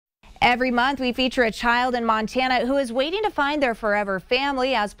Every month, we feature a child in Montana who is waiting to find their forever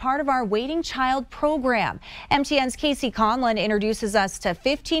family as part of our Waiting Child program. MTN's Casey Conlon introduces us to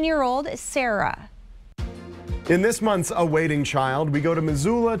 15-year-old Sarah. In this month's A Waiting Child, we go to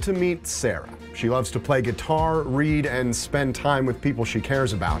Missoula to meet Sarah. She loves to play guitar, read, and spend time with people she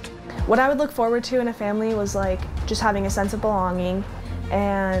cares about. What I would look forward to in a family was just having a sense of belonging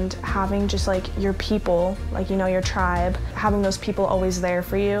and having just your people, your tribe, having those people always there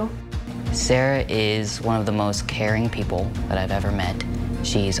for you. Sarah is one of the most caring people that I've ever met.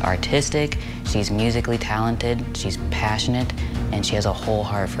 She's artistic, she's musically talented, she's passionate, and she has a whole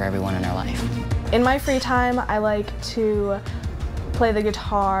heart for everyone in her life. In my free time, I like to play the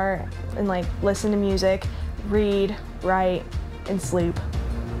guitar and listen to music, read, write, and sleep.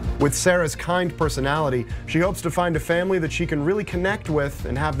 With Sarah's kind personality, she hopes to find a family that she can really connect with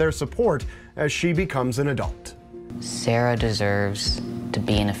and have their support as she becomes an adult. Sarah deserves to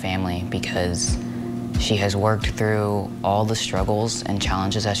be in a family because she has worked through all the struggles and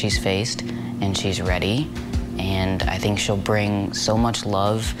challenges that she's faced, and she's ready. And I think she'll bring so much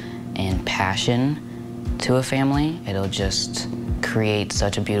love and passion to a family. It'll just create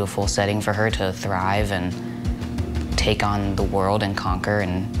such a beautiful setting for her to thrive and take on the world and conquer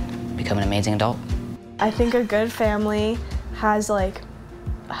and become an amazing adult. I think a good family has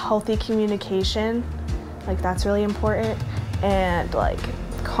healthy communication, that's really important, and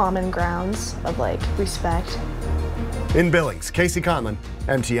common grounds of respect. In Billings, Casey Conlon,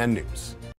 MTN News.